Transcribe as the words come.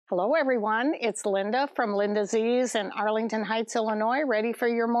Hello everyone, it's Linda from Linda's Ease in Arlington Heights, Illinois, ready for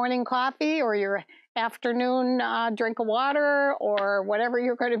your morning coffee or your afternoon drink of water or whatever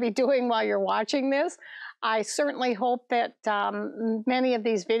you're going to be doing while you're watching this. I certainly hope that many of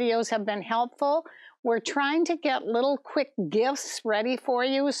these videos have been helpful. We're trying to get little quick gifts ready for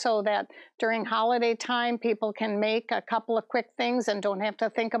you so that during holiday time people can make a couple of quick things and don't have to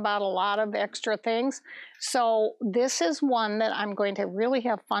think about a lot of extra things. So this is one that I'm going to really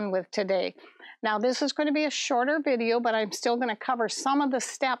have fun with today. Now this is going to be a shorter video, but I'm still going to cover some of the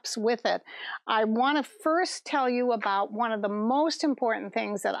steps with it. I want to first tell you about one of the most important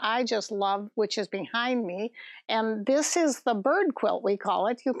things that I just love, which is behind me. And this is the bird quilt, we call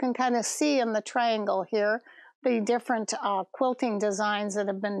it. You can kind of see in the triangle here the different quilting designs that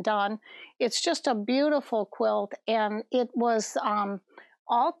have been done. It's just a beautiful quilt, and it was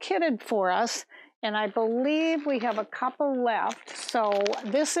all kitted for us. And I believe we have a couple left. So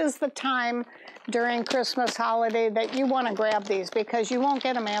this is the time during Christmas holiday that you want to grab these because you won't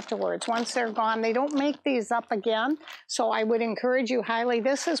get them afterwards. Once they're gone, they don't make these up again. So I would encourage you highly.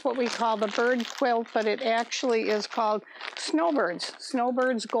 This is what we call the bird quilt, but it actually is called Snowbirds,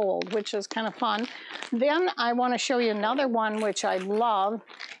 Snowbirds Gold, which is kind of fun. Then I want to show you another one, which I love.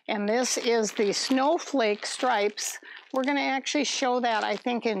 And this is the Snowflake Stripes. We're going to actually show that, I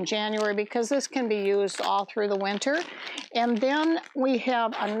think, in January because this can be used all through the winter. And then we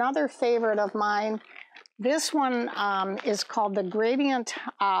have another favorite of mine. This one is called the Gradient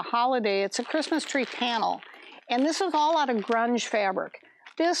Holiday. It's a Christmas tree panel. And this is all out of grunge fabric.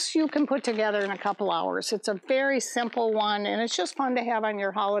 This you can put together in a couple hours. It's a very simple one, and it's just fun to have on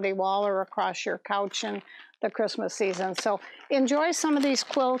your holiday wall or across your couch in the Christmas season. So enjoy some of these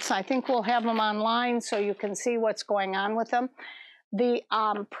quilts. I think we'll have them online so you can see what's going on with them. The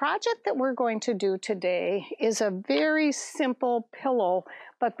project that we're going to do today is a very simple pillow,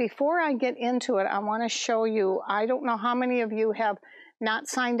 but before I get into it, I want to show you, I don't know how many of you have not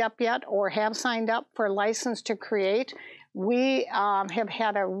signed up yet or have signed up for License to Create. We have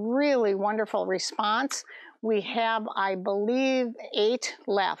had a really wonderful response. We have, I believe, 8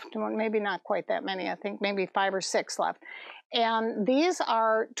 left. Well, maybe not quite that many. I think maybe 5 or 6 left. And these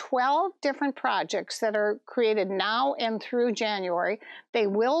are 12 different projects that are created now and through January. They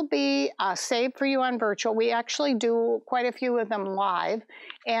will be saved for you on virtual. We actually do quite a few of them live,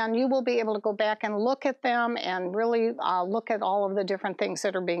 and you will be able to go back and look at them and really look at all of the different things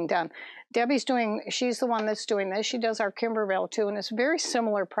that are being done. Debbie's she's the one that's doing this. She does our Kimberville too, and it's very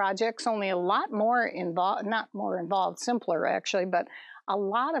similar projects, only a lot more involved, not more involved, simpler actually, but a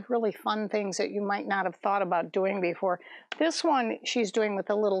lot of really fun things that you might not have thought about doing before. This one she's doing with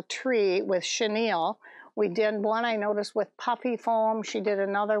a little tree with chenille. We did one I noticed with puffy foam. She did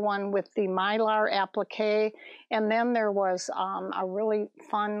another one with the mylar applique. And then there was a really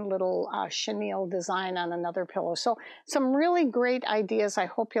fun little chenille design on another pillow. So some really great ideas. I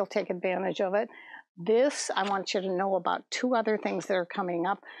hope you'll take advantage of it. This, I want you to know about 2 other things that are coming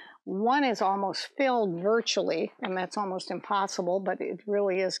up. One is almost filled virtually, and that's almost impossible, but it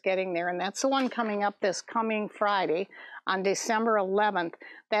really is getting there. And that's the one coming up this coming Friday on December 11th.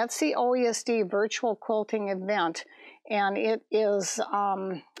 That's the OESD virtual quilting event. And it is,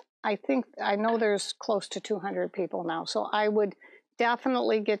 I know there's close to 200 people now. So I would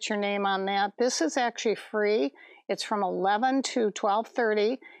definitely get your name on that. This is actually free. It's from 11 to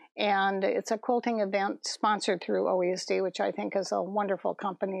 12:30. And it's a quilting event sponsored through OESD, which I think is a wonderful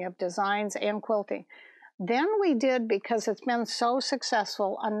company of designs and quilting. Then we did, because it's been so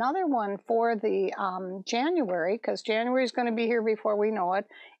successful, another one for the January, because January is going to be here before we know it.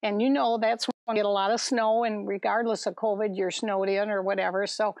 And you know that's when we get a lot of snow, and regardless of COVID, you're snowed in or whatever.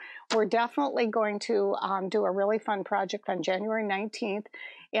 So we're definitely going to do a really fun project on January 19th.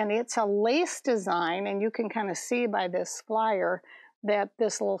 And it's a lace design, and you can kind of see by this flyer that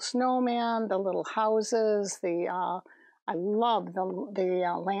this little snowman, the little houses, I love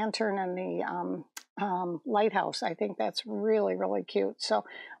the lantern and the lighthouse. I think that's really, really cute. So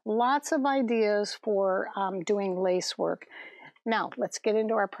lots of ideas for doing lace work. Now, let's get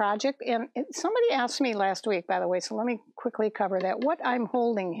into our project. And somebody asked me last week, by the way, so let me quickly cover that. What I'm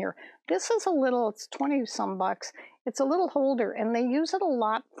holding here, this is a little, it's 20-some bucks. It's a little holder, and they use it a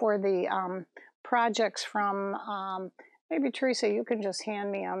lot for the projects from maybe, Teresa, you can just hand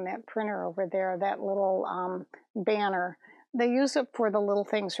me on that printer over there, that little banner. They use it for the little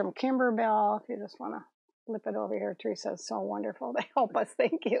things from Kimberbell. If you just want to flip it over here, Teresa, it's so wonderful. They help us,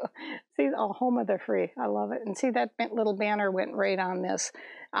 thank you. See, oh, Home of the Free, I love it. And see, that little banner went right on this.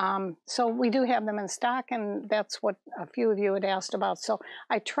 So we do have them in stock, and that's what a few of you had asked about. So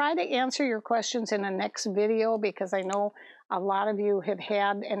I try to answer your questions in the next video because I know a lot of you have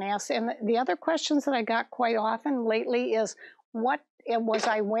had and asked. And the other questions that I got quite often lately is, what was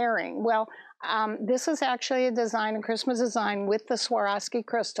I wearing? Well, this is actually a design, a Christmas design with the Swarovski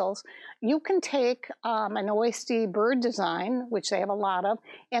crystals. You can take an OSD bird design, which they have a lot of,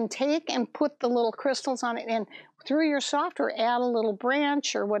 and take and put the little crystals on it, and through your software add a little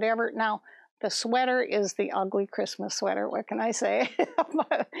branch or whatever. Now, the sweater is the ugly Christmas sweater. What can I say?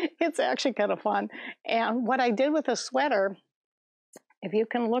 But it's actually kind of fun. And what I did with the sweater, if you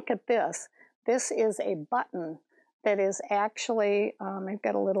can look at this, this is a button that is actually, I've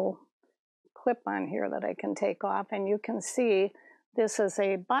got a little clip on here that I can take off, and you can see this is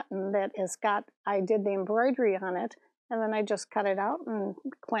a button that has got, I did the embroidery on it, and then I just cut it out and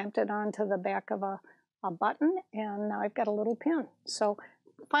clamped it onto the back of a button, and now I've got a little pin. So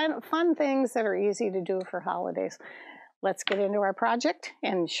fun things that are easy to do for holidays. Let's get into our project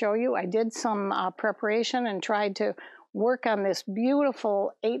and show you. I did some preparation and tried to work on this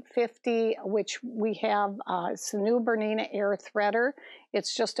beautiful 850, which we have, it's the new Bernina Air Threader.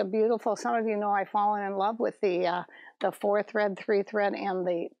 It's just a beautiful, some of you know I've fallen in love with the 4-thread, 3-thread, and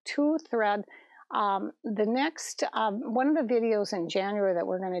the 2-thread. The next, one of the videos in January that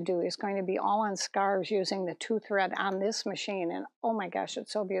we're going to do is going to be all on scarves using the 2-thread on this machine, and oh my gosh,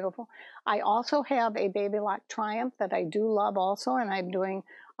 it's so beautiful. I also have a Baby Lock Triumph that I do love also, and I'm doing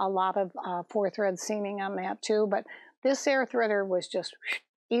a lot of 4-thread seaming on that too, but this air threader was just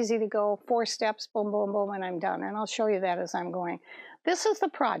easy to go, 4 steps, boom, boom, boom, and I'm done. And I'll show you that as I'm going. This is the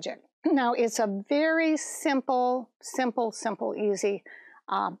project. Now, it's a very simple, easy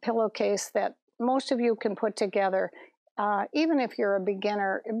pillowcase that most of you can put together, even if you're a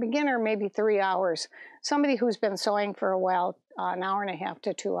beginner maybe 3 hours. Somebody who's been sewing for a while, an hour and a half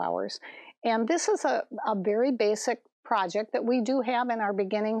to 2 hours. And this is a very basic project that we do have in our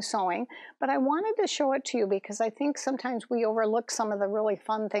beginning sewing, but I wanted to show it to you because I think sometimes we overlook some of the really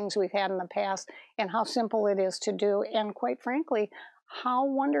fun things we've had in the past and how simple it is to do, and quite frankly, how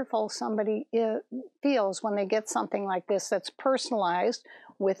wonderful somebody feels when they get something like this that's personalized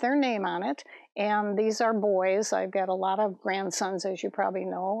with their name on it. And these are boys. I've got a lot of grandsons, as you probably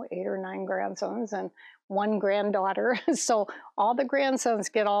know, 8 or 9 grandsons, and 1 granddaughter. So all the grandsons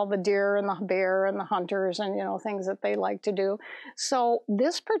get all the deer and the bear and the hunters and, you know, things that they like to do. So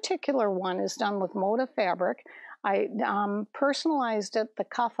this particular one is done with Moda fabric. I personalized it, the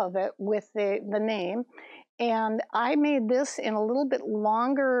cuff of it, with the name. And I made this in a little bit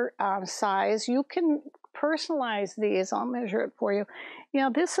longer size. You can personalize these. I'll measure it for you. You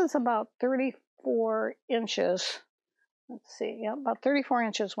know, this is about 34 inches. Let's see, yeah, about 34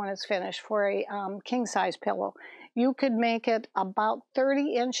 inches when it's finished for a king size pillow. You could make it about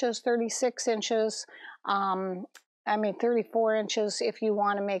 30 inches, 36 inches, 34 inches if you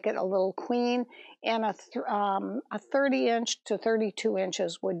want to make it a little queen, and a 30 inch to 32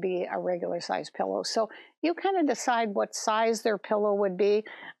 inches would be a regular size pillow. So you kind of decide what size their pillow would be.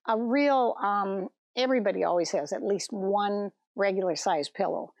 A real, everybody always has at least one regular size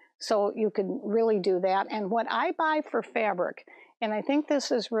pillow. So you can really do that. And what I buy for fabric, and I think this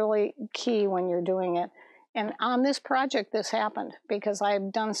is really key when you're doing it, and on this project this happened because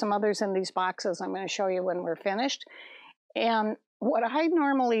I've done some others in these boxes I'm going to show you when we're finished. And what I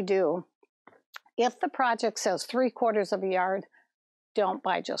normally do, if the project says 3/4 of a yard, don't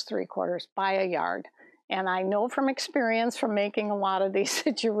buy just 3/4, buy a yard. And I know from experience from making a lot of these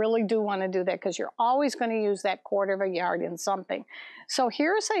that you really do want to do that because you're always going to use that 1/4 of a yard in something. So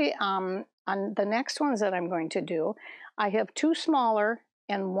here's on the next ones that I'm going to do. I have 2 smaller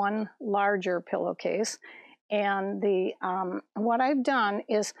and 1 larger pillowcase. And the what I've done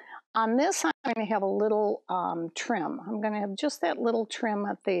is on this I'm going to have a little trim. I'm going to have just that little trim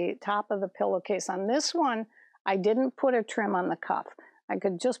at the top of the pillowcase. On this one, I didn't put a trim on the cuff. I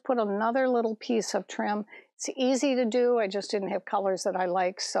could just put another little piece of trim. It's easy to do. I just didn't have colors that I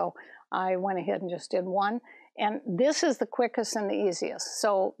like, so I went ahead and just did one. And this is the quickest and the easiest,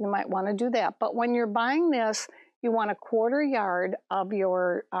 so you might want to do that. But when you're buying this, you want a 1/4 yard of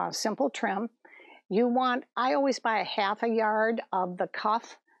your simple trim. You want, I always buy a 1/2 yard of the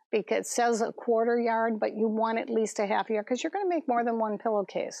cuff because it says a 1/4 yard, but you want at least a 1/2 yard because you're going to make more than one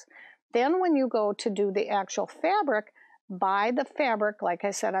pillowcase. Then when you go to do the actual fabric, buy the fabric. Like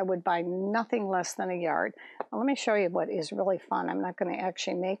I said, I would buy nothing less than a yard. Now, let me show you what is really fun. I'm not going to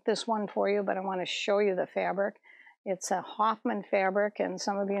actually make this one for you, but I want to show you the fabric. It's a Hoffman fabric, and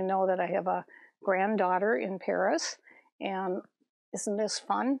some of you know that I have a granddaughter in Paris. And isn't this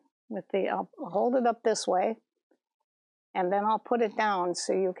fun? With the, I'll hold it up this way, and then I'll put it down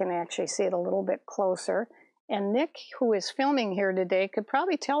so you can actually see it a little bit closer. And Nick, who is filming here today, could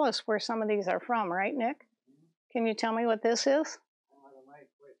probably tell us where some of these are from, right, Nick? Can you tell me what this is?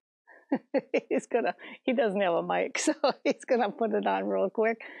 He doesn't have a mic, so he's gonna put it on real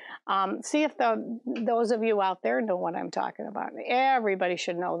quick. See if those of you out there know what I'm talking about. Everybody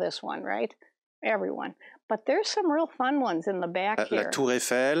should know this one, right? Everyone. But there's some real fun ones in the back here. La Tour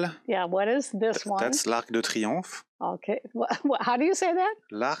Eiffel. Yeah, what is this one? That's l'Arc de Triomphe. Okay, how do you say that?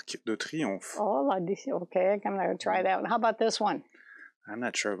 L'Arc de Triomphe. Oh, okay, I'm gonna try that one. How about this one? I'm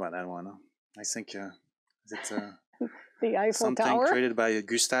not sure about that one. I think it's the Eiffel something Tower? created by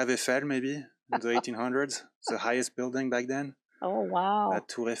Gustave Eiffel, maybe, in the 1800s. It's the highest building back then. Oh, wow. La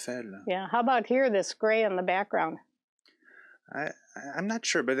Tour Eiffel. Yeah, how about here, this gray in the background? I'm not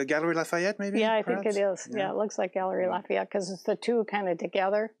sure, but the Galerie Lafayette, maybe? Yeah, I perhaps? think it is. Yeah, it looks like Galerie Lafayette because it's the two kind of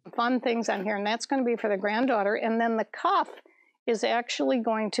together. Fun things on here, and that's going to be for the granddaughter. And then the cuff is actually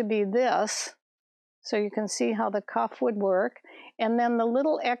going to be this. So you can see how the cuff would work. And then the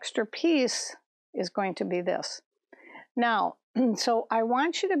little extra piece is going to be this. Now, so I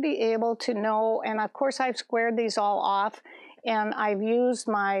want you to be able to know, and of course I've squared these all off, and I've used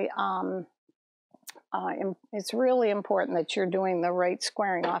my, it's really important that you're doing the right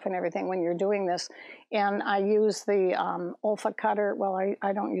squaring off and everything when you're doing this. And I use the Olfa cutter. Well,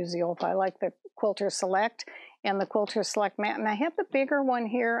 I don't use the Olfa. I like the Quilter Select and the Quilter Select mat. And I have the bigger one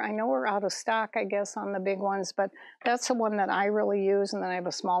here. I know we're out of stock, I guess, on the big ones, but that's the one that I really use. And then I have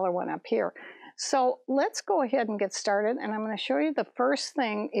a smaller one up here. So let's go ahead and get started. And I'm going to show you the first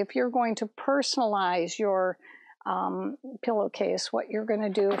thing. If you're going to personalize your pillowcase, what you're going to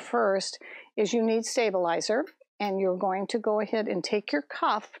do first is you need stabilizer, and you're going to go ahead and take your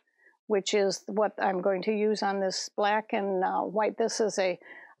cuff, which is what I'm going to use on this black and white. This is a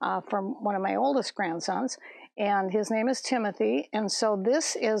from one of my oldest grandsons, and his name is Timothy. And so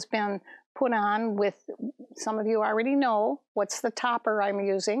this has been put on with, some of you already know what's the topper I'm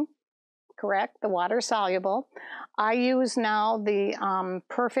using, correct? The water soluble. I use now the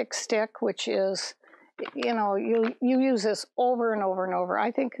Perfect Stick, which is, you know, you use this over and over and over.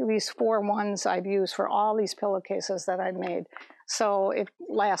 I think these 4 ones I've used for all these pillowcases that I've made. So it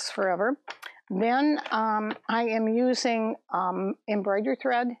lasts forever. Then I am using embroidery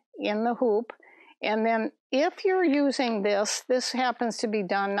thread in the hoop. And then if you're using this happens to be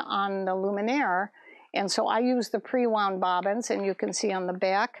done on the luminaire. And so I use the pre-wound bobbins, and you can see on the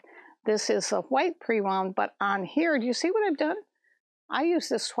back, this is a white pre-wound, but on here, do you see what I've done? I use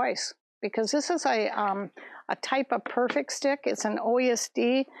this twice, because this is a type of Perfect Stick. It's an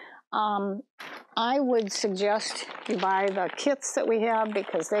OESD. I would suggest you buy the kits that we have,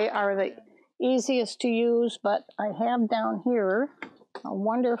 because they are the easiest to use. But I have down here a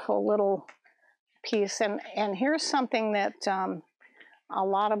wonderful little piece. And here's something that a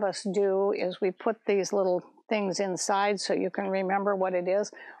lot of us do, is we put these little things inside so you can remember what it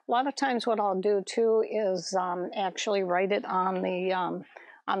is. A lot of times what I'll do too is actually write it on the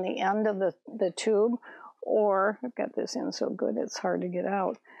end of the tube, or I've got this in so good it's hard to get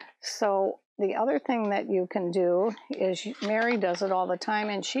out. So the other thing that you can do is, Mary does it all the time,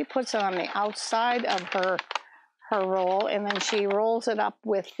 and she puts it on the outside of her roll, and then she rolls it up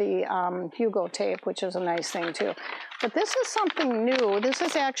with the Hugo tape, which is a nice thing too. But this is something new. This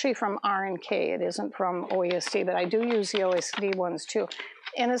is actually from R&K. It isn't from OESD, but I do use the OESD ones too.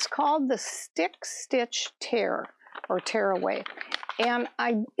 And it's called the Stick Stitch Tear, or Tearaway. And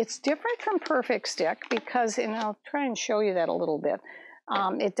it's different from Perfect Stick because, and I'll try and show you that a little bit.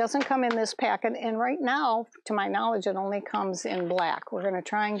 It doesn't come in this packet, and right now, to my knowledge, it only comes in black. We're going to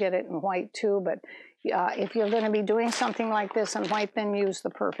try and get it in white too, but if you're going to be doing something like this in white, then use the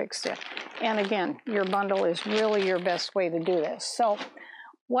Perfect Stick. And again, your bundle is really your best way to do this. So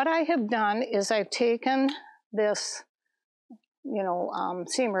what I have done is I've taken this, you know,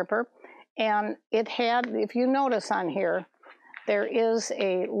 seam ripper, and it had, if you notice on here, there is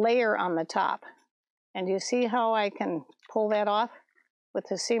a layer on the top. And you see how I can pull that off with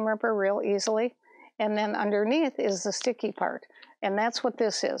the seam ripper real easily? And then underneath is the sticky part. And that's what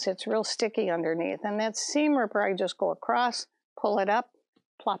this is. It's real sticky underneath. And that seam ripper, I just go across, pull it up,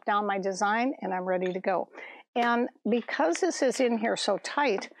 plop down my design, and I'm ready to go. And because this is in here so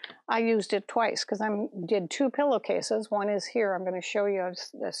tight, I used it twice, because I did 2 pillowcases. One is here. I'm going to show you.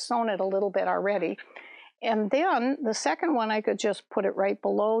 I've sewn it a little bit already. And then the second one, I could just put it right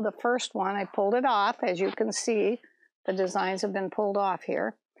below the first one. I pulled it off. As you can see, the designs have been pulled off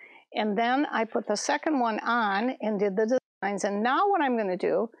here. And then I put the second one on and did the designs. And now what I'm going to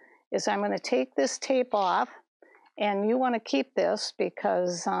do is I'm going to take this tape off. And you want to keep this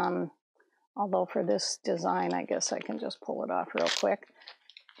because, although for this design, I guess I can just pull it off real quick.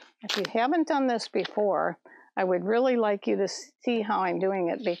 If you haven't done this before, I would really like you to see how I'm doing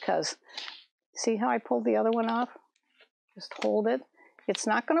it, because See how I pulled the other one off? Just hold it. It's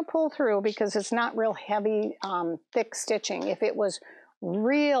not going to pull through because it's not real heavy, thick stitching. If it was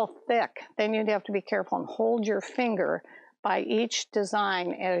real thick, then you'd have to be careful and hold your finger by each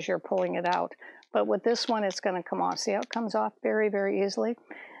design as you're pulling it out. But with this one, it's going to come off. See how it comes off very, very easily?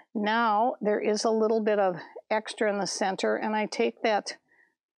 Now, there is a little bit of extra in the center, and I take that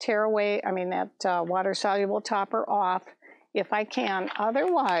that water-soluble topper off if I can.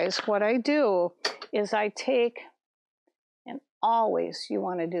 Otherwise, what I do is I take, and always you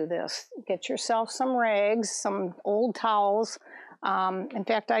want to do this, get yourself some rags, some old towels. In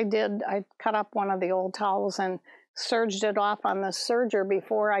fact, I cut up one of the old towels and serged it off on the serger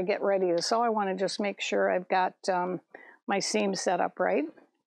before I get ready to sew. I want to just make sure I've got my seam set up right.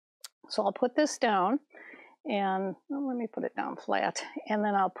 So I'll put this down, and let me put it down flat, and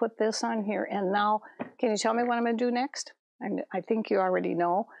then I'll put this on here. And now, can you tell me what I'm going to do next? I think you already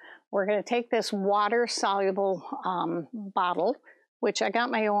know. We're going to take this water-soluble bottle, which I got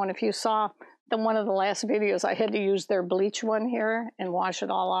my own. If you saw one of the last videos, I had to use their bleach one here and wash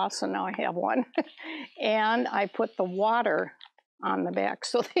it all off, so now I have one. And I put the water on the back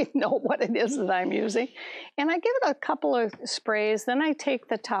so they know what it is that I'm using. And I give it a couple of sprays, then I take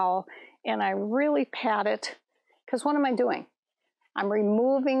the towel and I really pat it, because what am I doing? I'm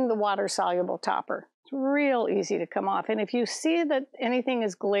removing the water-soluble topper. It's real easy to come off. And if you see that anything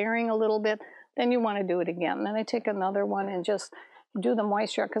is glaring a little bit, then you want to do it again. Then I take another one and just do the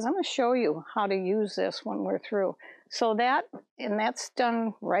moisture, because I'm going to show you how to use this when we're through. So that's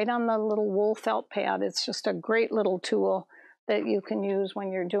done right on the little wool felt pad. It's just a great little tool that you can use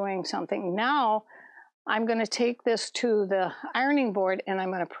when you're doing something. Now, I'm going to take this to the ironing board and I'm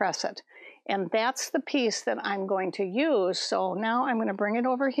going to press it. And that's the piece that I'm going to use. So now I'm going to bring it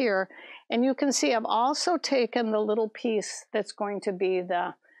over here. And you can see I've also taken the little piece that's going to be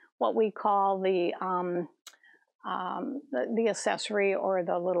what we call the accessory, or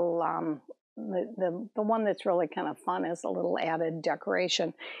the little the one that's really kind of fun as a little added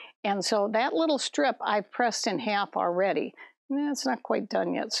decoration. And so that little strip I've pressed in half already. It's not quite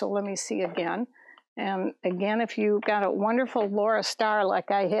done yet, so let me see again. And again, if you've got a wonderful Laura Star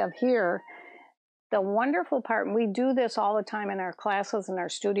like I have here, the wonderful part, and we do this all the time in our classes and our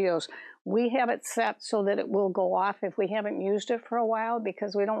studios, we have it set so that it will go off if we haven't used it for a while,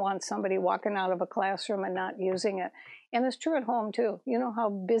 because we don't want somebody walking out of a classroom and not using it. And it's true at home too. You know how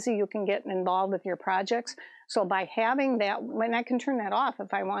busy you can get involved with your projects. So by having that, and I can turn that off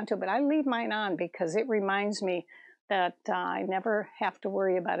if I want to, but I leave mine on because it reminds me that I never have to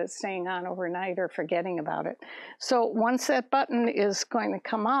worry about it staying on overnight or forgetting about it. So once that button is going to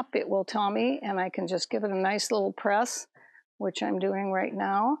come up, it will tell me, and I can just give it a nice little press, which I'm doing right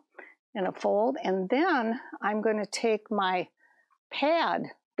now, in a fold. And then I'm going to take my pad,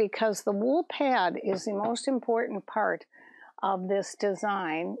 because the wool pad is the most important part of this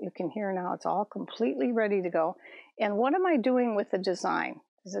design. You can hear now it's all completely ready to go. And what am I doing with the design?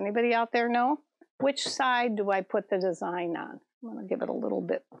 Does anybody out there know? Which side do I put the design on? I'm going to give it a little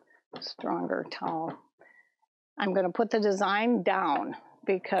bit stronger towel. I'm going to put the design down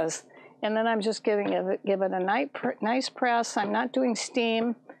and then I'm just give it a nice press. I'm not doing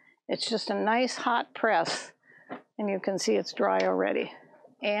steam. It's just a nice hot press. And you can see it's dry already.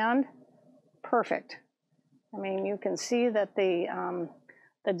 And perfect. I mean, you can see that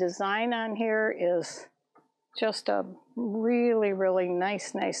the design on here is just a really, really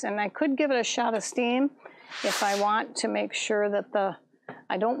nice. And I could give it a shot of steam if I want to make sure that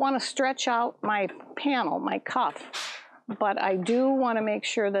I don't want to stretch out my panel, my cuff, but I do want to make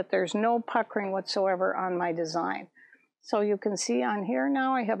sure that there's no puckering whatsoever on my design. So you can see on here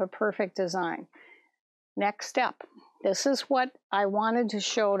now I have a perfect design. Next step. This is what I wanted to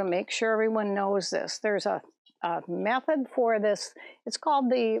show to make sure everyone knows this. There's a method for this. It's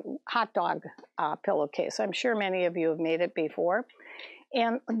called the hot dog pillowcase. I'm sure many of you have made it before.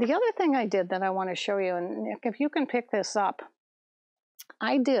 And the other thing I did that I want to show you, and Nick, if you can pick this up,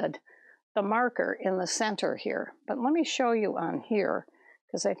 I did the marker in the center here. But let me show you on here,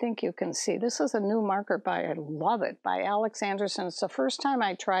 because I think you can see. This is a new marker I love it, by Alex Anderson. It's the first time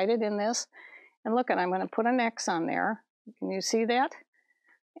I tried it in this. And look, I'm going to put an X on there. Can you see that?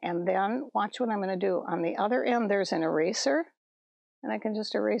 And then watch what I'm going to do. On the other end, there's an eraser, and I can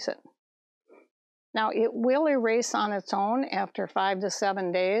just erase it. Now, it will erase on its own after 5 to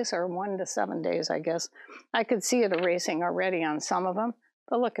 7 days, or 1 to 7 days, I guess. I could see it erasing already on some of them,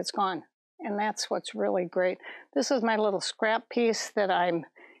 but look, it's gone. And that's what's really great. This is my little scrap piece that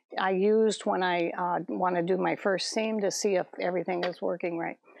I used when I want to do my first seam to see if everything is working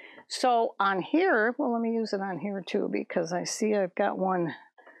right. So on here, well, let me use it on here too, because I see I've got one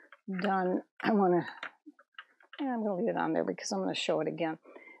done, I'm going to leave it on there because I'm going to show it again.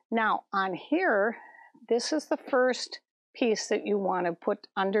 Now on here, this is the first piece that you want to put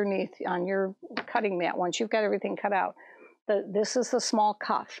underneath on your cutting mat once you've got everything cut out. This is the small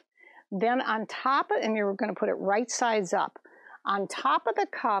cuff. Then on top, and you're going to put it right sides up. On top of the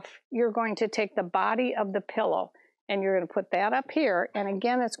cuff, you're going to take the body of the pillow and you're going to put that up here. And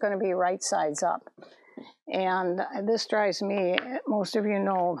again, it's going to be right sides up. And this drives me, most of you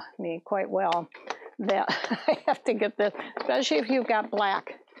know me quite well, that I have to get this, especially if you've got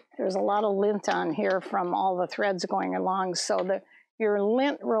black. There's a lot of lint on here from all the threads going along. So your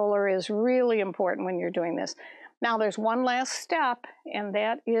lint roller is really important when you're doing this. Now there's one last step, and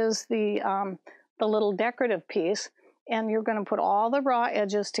that is the little decorative piece. And you're going to put all the raw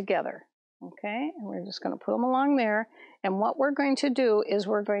edges together, okay? And we're just going to put them along there. And what we're going to do is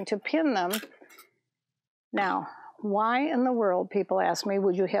we're going to pin them. Now, why in the world, people ask me,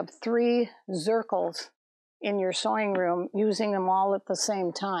 would you have 3 zircles in your sewing room using them all at the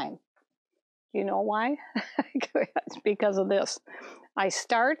same time? Do you know why? It's because of this. I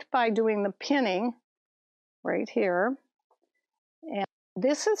start by doing the pinning right here. And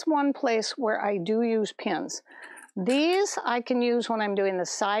this is one place where I do use pins. These I can use when I'm doing the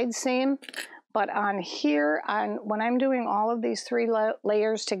side seam, but on here, when I'm doing all of these 3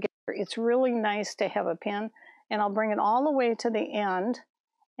 layers together, it's really nice to have a pin. And I'll bring it all the way to the end,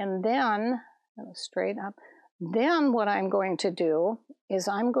 and then, straight up. Then what I'm going to do is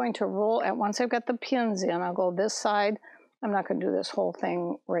I'm going to roll, and once I've got the pins in, I'll go this side. I'm not going to do this whole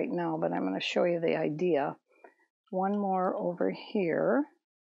thing right now, but I'm going to show you the idea. One more over here.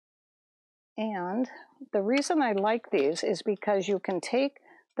 And the reason I like these is because you can take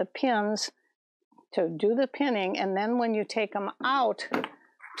the pins to do the pinning, and then when you take them out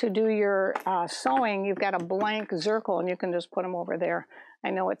to do your sewing, you've got a blank zircle, and you can just put them over there. I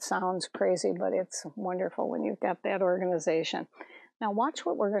know it sounds crazy, but it's wonderful when you've got that organization. Now watch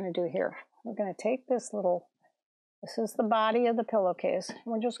what we're going to do here. We're going to take this is the body of the pillowcase, and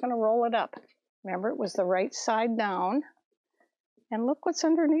we're just going to roll it up. Remember, it was the right side down. And look what's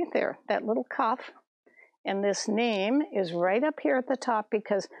underneath there, that little cuff. And this name is right up here at the top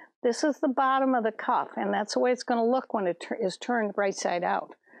because this is the bottom of the cuff, and that's the way it's going to look when it is turned right side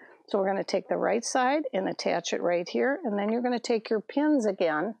out. So we're going to take the right side and attach it right here, and then you're going to take your pins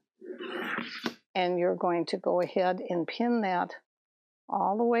again, and you're going to go ahead and pin that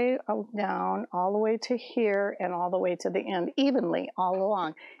all the way down, all the way to here, and all the way to the end, evenly all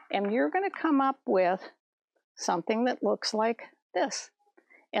along. And you're going to come up with something that looks like this.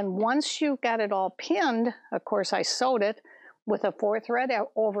 And once you've got it all pinned, of course I sewed it with a 4 thread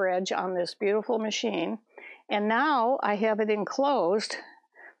over edge on this beautiful machine, and now I have it enclosed.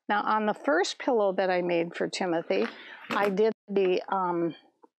 Now on the first pillow that I made for Timothy, I did the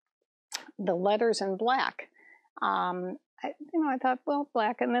letters in black. I thought, well,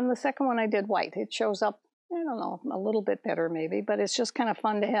 black, and then the second one I did white. It shows up, I don't know, a little bit better maybe, but it's just kind of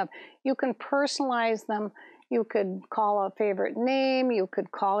fun to have. You can personalize them. You could call a favorite name. You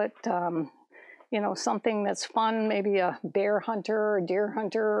could call it, something that's fun, maybe a bear hunter or deer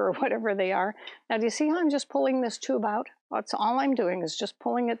hunter or whatever they are. Now, do you see how I'm just pulling this tube out? That's all I'm doing is just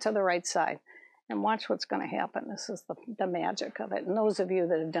pulling it to the right side. And watch what's going to happen. This is the magic of it. And those of you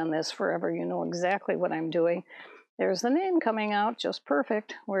that have done this forever, you know exactly what I'm doing. There's the name coming out just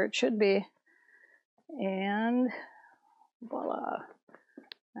perfect where it should be. And voila.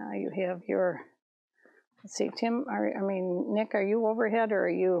 Now you have your... Let's see, Nick, are you overhead or are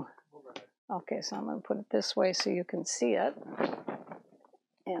you? Overhead. Okay, so I'm going to put it this way so you can see it.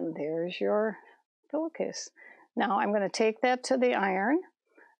 And there's your pillowcase. Now I'm going to take that to the iron.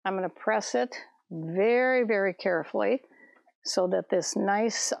 I'm going to press it very, very carefully so that this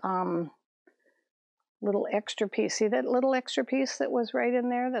nice little extra piece, see that little extra piece that was right in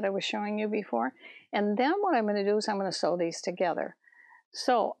there that I was showing you before? And then what I'm going to do is I'm going to sew these together.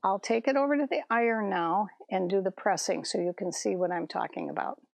 So I'll take it over to the iron now and do the pressing so you can see what I'm talking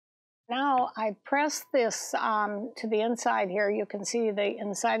about. Now I pressed this to the inside here. You can see the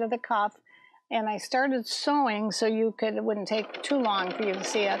inside of the cuff, and I started sewing so it wouldn't take too long for you to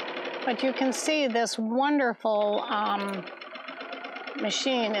see it. But you can see this wonderful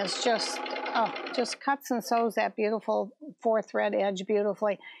machine is just cuts and sews that beautiful 4 thread edge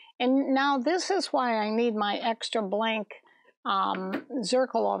beautifully. And now this is why I need my extra blank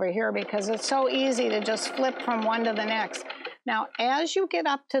zircle over here, because it's so easy to just flip from one to the next. Now, as you get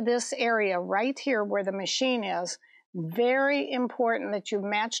up to this area right here where the machine is, very important that you've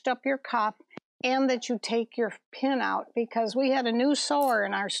matched up your cuff and that you take your pin out, because we had a new sewer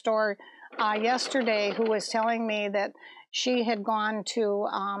in our store yesterday who was telling me that she had gone to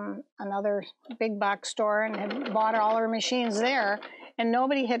another big box store and had bought all her machines there, and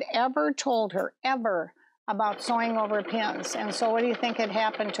nobody had ever told her, ever, about sewing over pins. And so what do you think had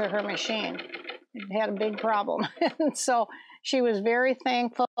happened to her machine? It had a big problem. And so she was very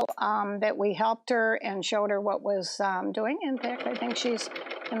thankful that we helped her and showed her what was doing. In fact, I think she's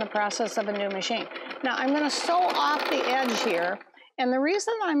in the process of a new machine. Now I'm going to sew off the edge here. And the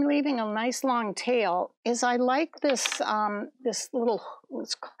reason I'm leaving a nice long tail is I like this, this little,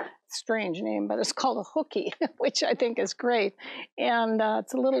 it's a strange name, but it's called a hooky, which I think is great. And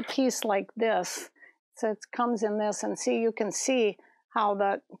it's a little piece like this. So it comes in this, and see, you can see how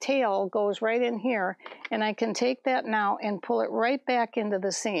the tail goes right in here. And I can take that now and pull it right back into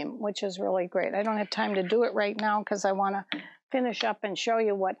the seam, which is really great. I don't have time to do it right now because I want to finish up and show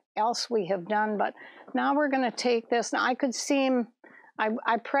you what else we have done. But now we're going to take this. Now I could seam,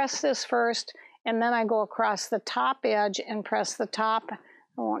 I press this first, and then I go across the top edge and press the top. I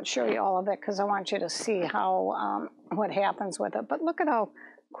won't show you all of it because I want you to see how what happens with it. But look at how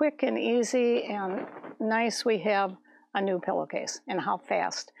quick and easy and nice we have a new pillowcase, and how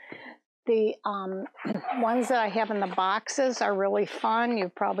fast. The ones that I have in the boxes are really fun.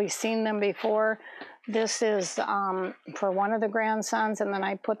 You've probably seen them before. This is for one of the grandsons, and then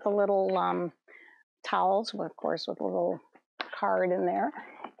I put the little towels, of course, with a little card in there.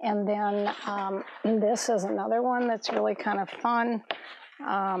 And then this is another one that's really kind of fun.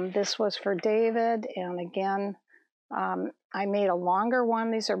 This was for David, and again, I made a longer one.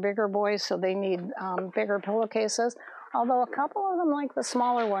 These are bigger boys, so they need bigger pillowcases. Although a couple of them like the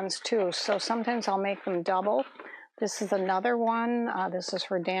smaller ones too, so sometimes I'll make them double. This is another one. This is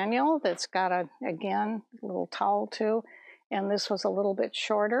for Daniel. That's got again, a little towel too. And this was a little bit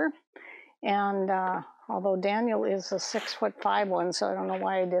shorter. And although Daniel is a 6'5" one, so I don't know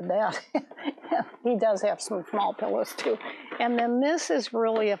why I did that. He does have some small pillows too. And then this is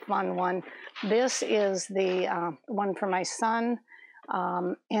really a fun one. This is the one for my son.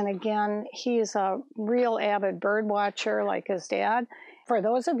 And again, he's a real avid bird watcher like his dad. For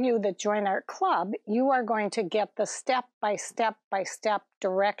those of you that join our club, you are going to get the step-by-step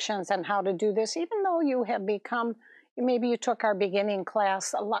directions on how to do this, even though you have become, maybe you took our beginning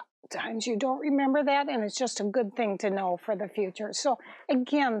class. A lot of times you don't remember that, and it's just a good thing to know for the future. So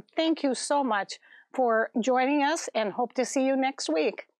again, thank you so much for joining us, and hope to see you next week.